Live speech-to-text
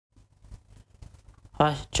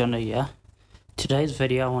Hi, Jono here. Today's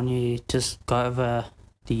video I want to just go over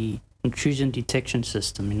the Intrusion Detection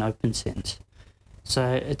System in OpnSense.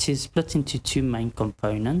 So it is split into two main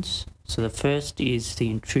components. So the first is the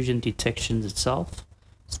intrusion detection itself.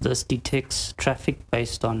 So this detects traffic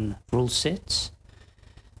based on rule sets.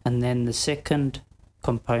 And then the second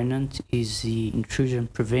component is the intrusion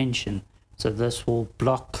prevention. So this will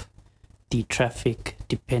block the traffic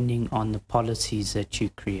depending on the policies that you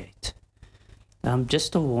create.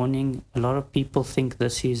 Just a warning, a lot of people think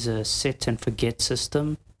this is a set and forget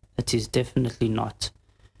system. It is definitely not.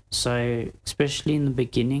 So especially in the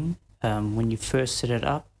beginning, when you first set it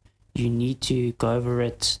up, you need to go over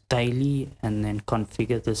it daily and then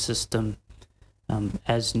configure the system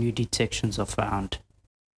as new detections are found.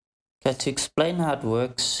 Okay, to explain how it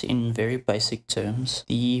works in very basic terms,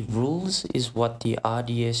 the rules is what the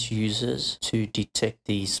IDS uses to detect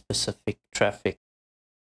the specific traffic.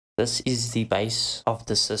 This is the base of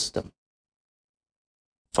the system.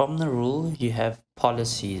 From the rule, you have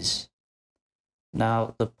policies.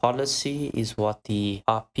 Now, the policy is what the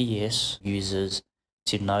IPS uses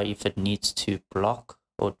to know if it needs to block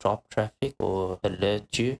or drop traffic or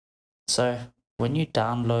alert you. So, when you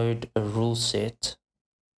download a rule set,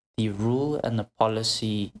 the rule and the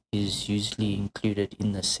policy is usually included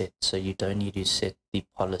in the set, so you don't need to set the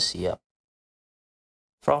policy up.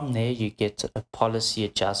 From there, you get a policy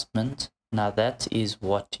adjustment. Now that is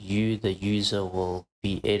what you, the user, will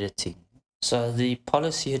be editing. So the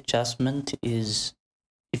policy adjustment is,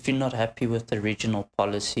 if you're not happy with the original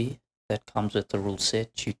policy that comes with the rule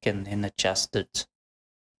set, you can then adjust it.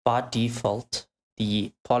 By default,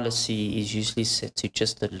 the policy is usually set to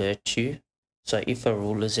just alert you. So if a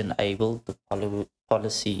rule is enabled, the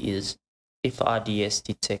policy is, if IDS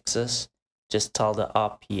detects this, just tell the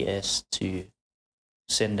IPS to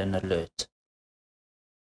send an alert.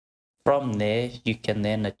 From there, you can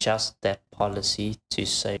then adjust that policy to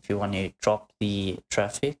say if you want to drop the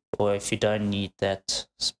traffic, or if you don't need that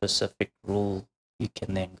specific rule, you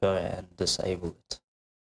can then go and disable it.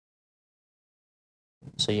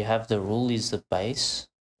 So you have the rule is the base,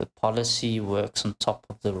 the policy works on top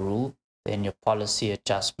of the rule, then your policy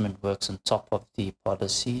adjustment works on top of the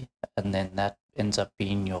policy, and then that ends up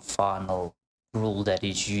being your final rule that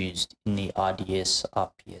is used in the IDS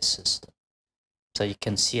IPS system. So you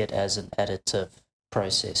can see it as an additive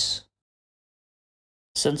process.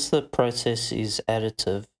 Since the process is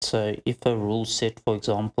additive, so if a rule set, for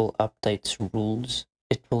example, updates rules,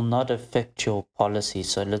 it will not affect your policy.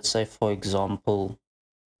 So let's say, for example,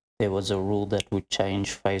 there was a rule that would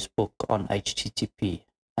change Facebook on HTTP,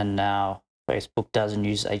 and now Facebook doesn't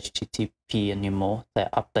use HTTP anymore. They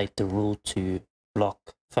update the rule to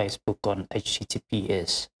block Facebook on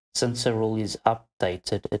HTTPS. Since the rule is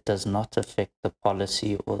updated, it does not affect the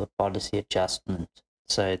policy or the policy adjustment.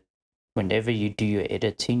 So whenever you do your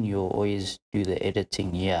editing, you'll always do the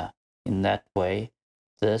editing here. In that way,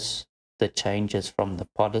 the changes from the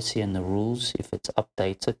policy and the rules, if it's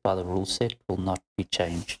updated by the rule set, will not be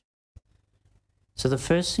changed. So the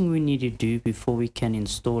first thing we need to do before we can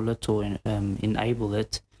install it or enable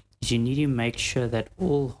it is you need to make sure that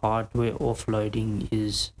all hardware offloading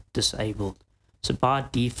is disabled. So by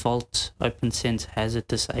default, OpnSense has it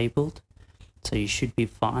disabled, so you should be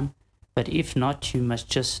fine. But if not, you must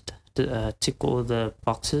just tick all the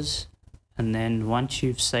boxes, and then once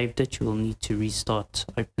you've saved it, you will need to restart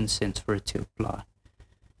OpnSense for it to apply.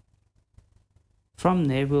 From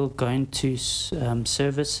there, we'll go into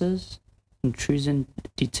services, intrusion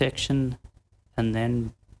detection, and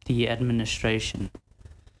then the administration.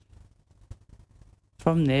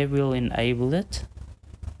 From there, we'll enable it.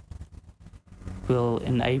 We'll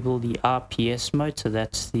enable the IPS mode, so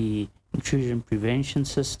that's the Intrusion Prevention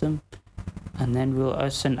System. And then we'll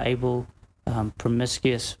also enable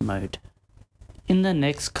promiscuous mode. In the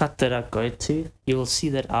next cut that I go to, you'll see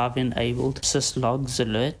that I've enabled syslogs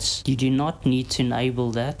alerts. You do not need to enable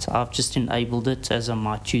that. I've just enabled it as I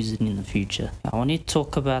might use it in the future. I want to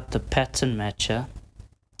talk about the pattern matcher.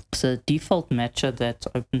 So the default matcher that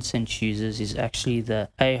OpnSense uses is actually the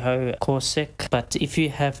AHO Corsac, but if you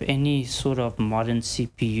have any sort of modern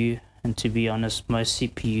CPU, and to be honest, most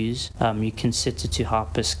CPUs, you can set it to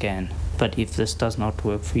hyperscan. But if this does not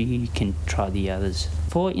work for you, you can try the others.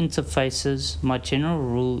 For interfaces, my general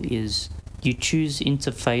rule is you choose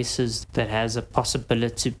interfaces that has a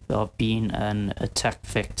possibility of being an attack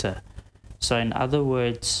vector. So in other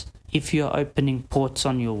words, if you're opening ports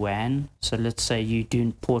on your WAN, so let's say you're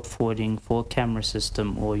doing port forwarding for a camera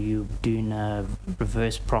system, or you're doing a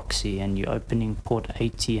reverse proxy and you're opening port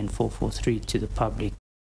 80 and 443 to the public,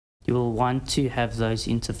 you will want to have those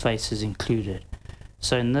interfaces included.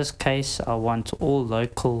 So in this case, I want all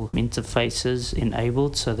local interfaces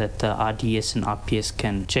enabled so that the IDS and IPS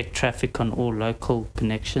can check traffic on all local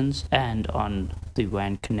connections and on the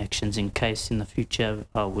WAN connections, in case in the future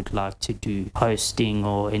I would like to do hosting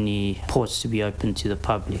or any ports to be open to the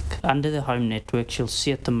public. Under the home networks, you'll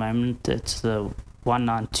see at the moment it's the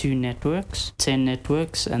 192 networks, 10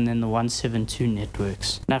 networks, and then the 172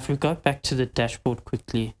 networks. Now if we go back to the dashboard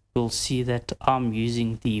quickly, you'll see that I'm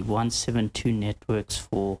using the 172 networks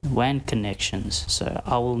for WAN connections. So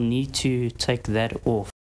I will need to take that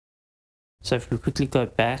off. So if we quickly go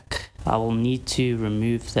back, I will need to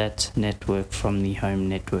remove that network from the home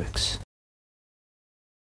networks.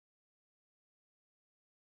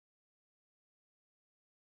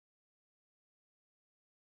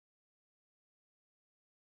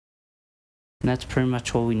 And that's pretty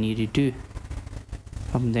much all we need to do.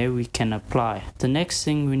 From there we can apply. The next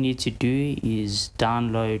thing we need to do is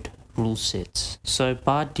download rule sets. So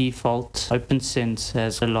by default, OpnSense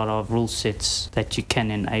has a lot of rule sets that you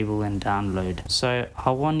can enable and download. So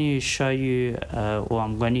I want to show you, or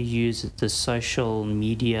I'm going to use the social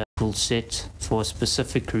media rule set for a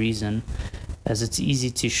specific reason, as it's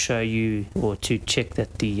easy to show you or to check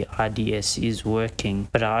that the IDS is working.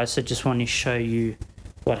 But I also just want to show you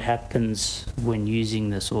what happens when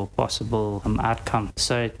using this, or possible outcome.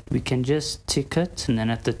 So we can just tick it, and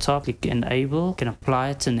then at the top click enable, can apply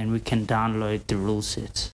it, and then we can download the rule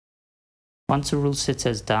sets. Once the rule set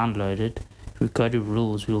has downloaded, if we go to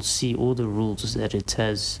rules, we'll see all the rules that it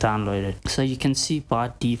has downloaded. So you can see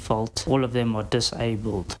by default all of them are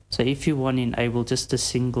disabled. So if you want to enable just a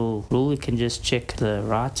single rule, you can just check the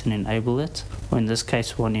right and enable it, or in this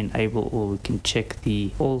case we want to enable all. We can check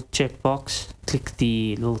the all checkbox, click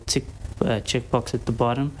the little tick checkbox at the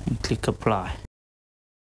bottom, and click apply.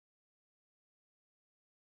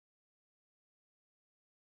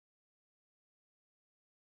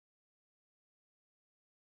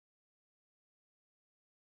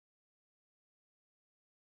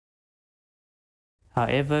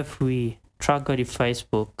 However, if we try go to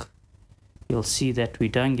Facebook, you'll see that we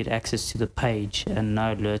don't get access to the page and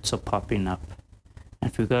no alerts are popping up. And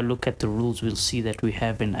if we go look at the rules, we'll see that we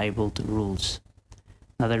have enabled the rules.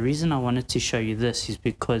 Now the reason I wanted to show you this is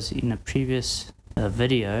because in a previous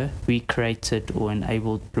video, we created or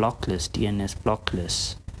enabled block list, DNS block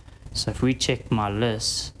lists. So if we check my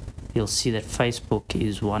list, you'll see that Facebook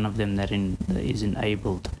is one of them that is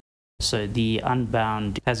enabled. So the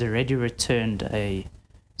Unbound has already returned a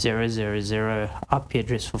 000 IP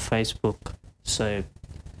address for Facebook. So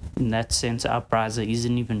in that sense, our browser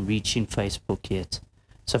isn't even reaching Facebook yet.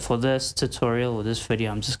 So for this tutorial or this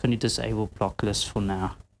video, I'm just going to disable block lists for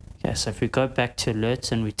now. Okay, so if we go back to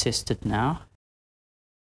alerts and we test it now,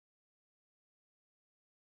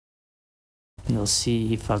 you'll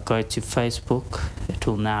see if I go to Facebook, it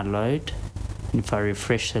will now load. If I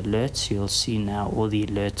refresh alerts, you'll see now all the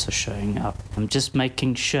alerts are showing up. I'm just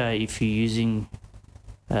making sure if you're using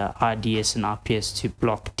IDS and IPS to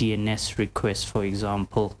block DNS requests, for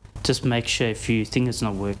example, just make sure if you think it's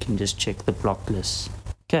not working, just check the block list.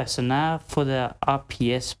 Okay, so now for the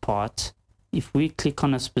IPS part, if we click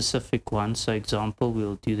on a specific one, so example,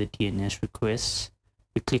 we'll do the DNS requests,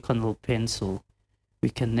 we click on the little pencil, we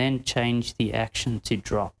can then change the action to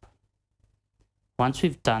drop. Once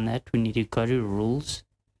we've done that, we need to go to rules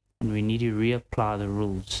and we need to reapply the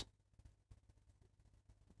rules.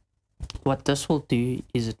 What this will do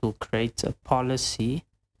is it will create a policy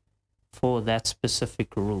for that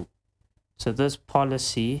specific rule. So this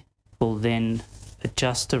policy will then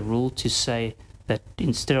adjust the rule to say that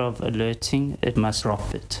instead of alerting, it must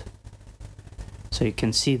drop it. So you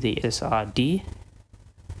can see the SRD.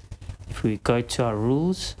 If we go to our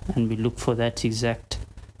rules and we look for that exact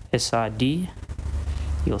SRD,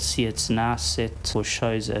 you'll see it's now set or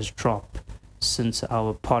shows as drop, since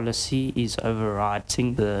our policy is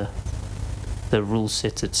overriding the rule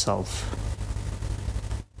set itself.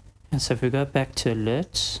 And so if we go back to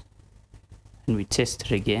alerts and we test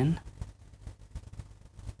it again,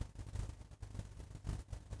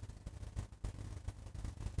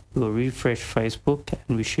 we'll refresh Facebook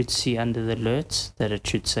and we should see under the alerts that it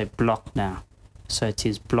should say block now. So it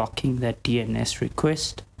is blocking that DNS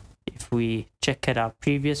request. If we check out our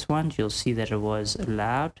previous ones, you'll see that it was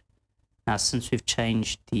allowed. Now since we've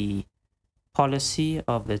changed the policy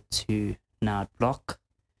of it to now block,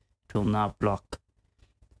 it will now block.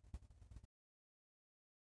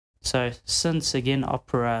 So since again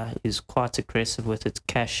Opera is quite aggressive with its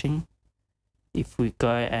caching, if we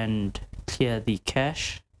go and clear the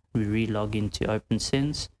cache, we re-log into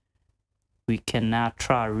OpnSense, we can now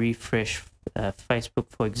try refresh Facebook,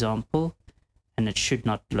 for example, and it should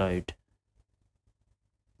not load.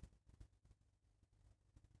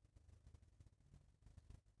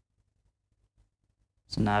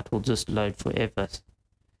 So now it will just load forever.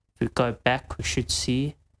 If we go back, we should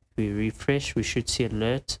see, if we refresh, we should see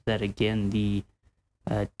alert that again the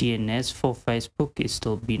DNS for Facebook is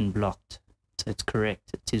still being blocked. So it's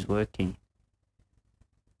correct, it is working.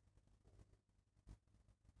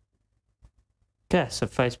 Okay, so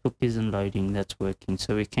Facebook isn't loading, that's working.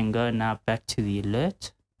 So we can go now back to the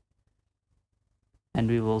alert, and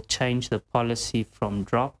we will change the policy from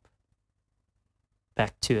drop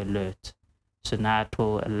back to alert. So now it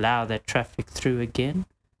will allow that traffic through again,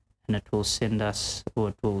 and it will send us, or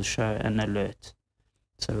it will show an alert.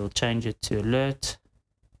 So we'll change it to alert,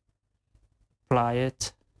 apply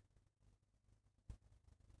it,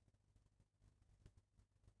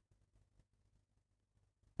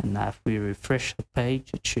 and now if we refresh the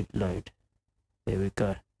page, it should load. There we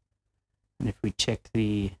go. And if we check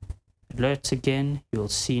the alerts again, you'll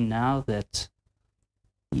see now that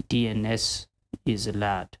the DNS is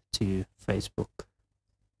allowed to Facebook.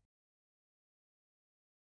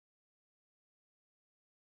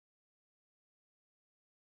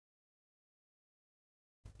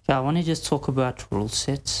 Okay, I want to just talk about rule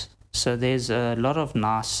sets. So there's a lot of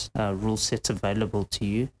nice rule sets available to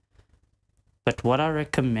you. But what I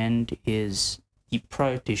recommend is the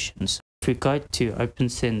Pro editions. If we go to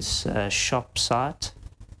OpnSense shop site,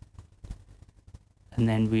 and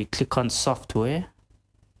then we click on software,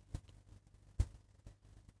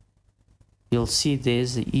 you'll see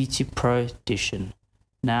there's the ET Pro edition.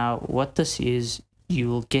 Now what this is, you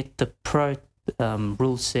will get the Pro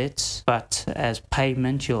rule sets, but as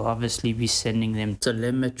payment you'll obviously be sending them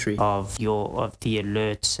telemetry of the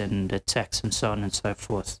alerts and attacks and so on and so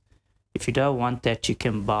forth. If you don't want that, you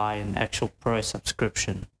can buy an actual Pro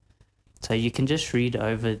subscription. So you can just read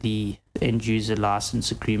over the end user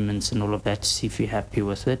license agreements and all of that to see if you're happy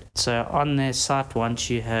with it. So on their site, once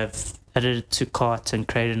you have added it to cart and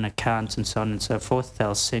created an account and so on and so forth,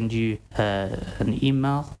 they'll send you an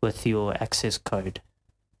email with your access code.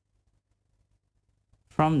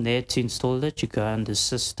 From there, to install it, you go under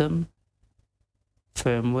System,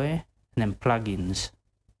 Firmware, and then Plugins.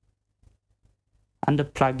 Under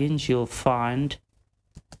Plugins, you'll find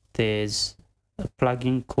there's a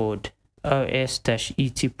plugin called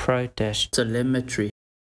OS-ET Pro-Telemetry.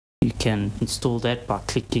 You can install that by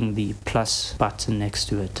clicking the plus button next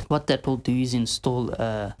to it. What that will do is install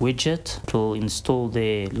a widget. It will install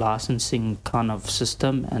their licensing kind of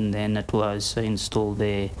system, and then it will also install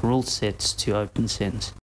their rule sets to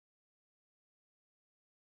OpnSense.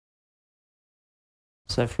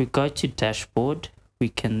 So if we go to dashboard, we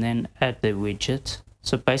can then add the widget.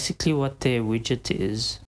 So basically what their widget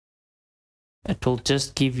is, it will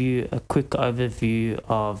just give you a quick overview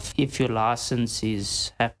of if your license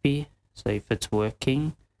is happy, so if it's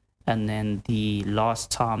working, and then the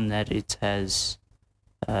last time that it has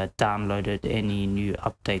downloaded any new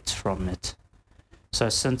updates from it. So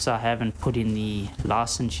since I haven't put in the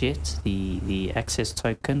license yet, the access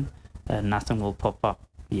token, nothing will pop up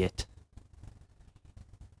yet.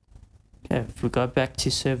 Okay, if we go back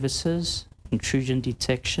to services, intrusion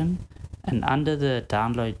detection, and under the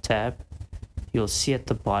download tab, you'll see at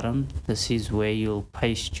the bottom, this is where you'll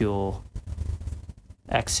paste your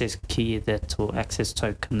access key or access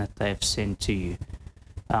token that they've sent to you.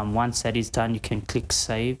 Once that is done, you can click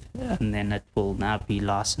save, and then it will now be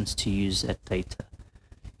licensed to use that data.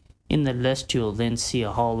 In the list, you'll then see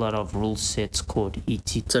a whole lot of rule sets called ET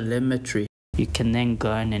Telemetry. You can then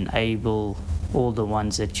go and enable all the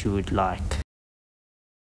ones that you would like.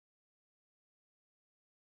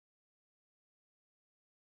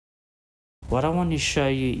 What I want to show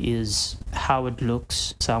you is how it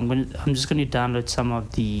looks. So I'm just going to download some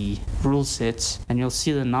of the rule sets, and you'll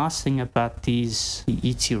see the nice thing about the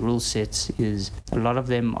ET rule sets is a lot of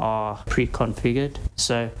them are pre-configured.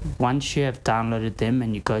 So once you have downloaded them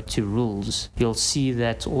and you go to rules, you'll see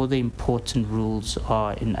that all the important rules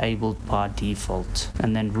are enabled by default,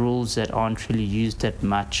 and then rules that aren't really used that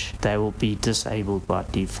much, they will be disabled by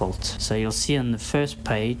default. So you'll see on the first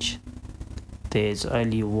page there's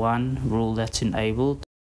only one rule that's enabled.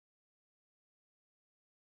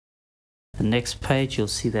 The next page, you'll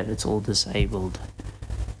see that it's all disabled.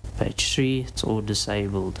 Page 3, it's all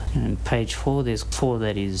disabled. And page 4, there's 4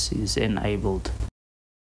 that is enabled.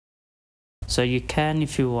 So you can,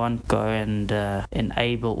 if you want, go and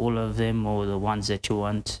enable all of them or the ones that you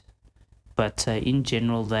want. But in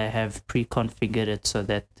general, they have pre-configured it so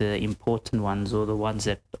that the important ones, or the ones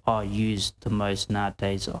that are used the most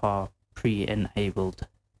nowadays, are pre-enabled.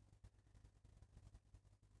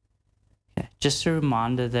 Okay. Just a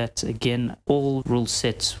reminder that again, all rule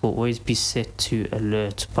sets will always be set to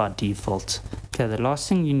alert by default. Okay. Okay, the last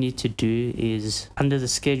thing you need to do is under the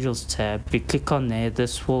schedules tab, if you click on there,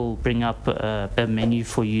 this will bring up a menu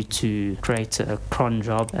for you to create a cron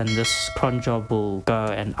job, and this cron job will go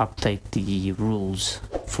and update the rules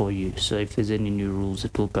for you. So if there's any new rules,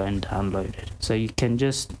 it will go and download it. So you can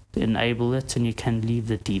just enable it and you can leave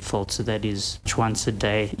the default, so that is once a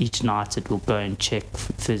day, each night it will go and check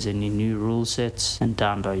if there's any new rule sets and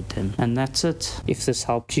download them. And that's it. If this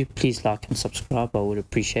helped you, please like and subscribe. I would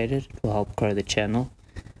appreciate it. It will help grow the channel.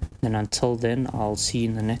 And until then, I'll see you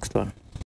in the next one.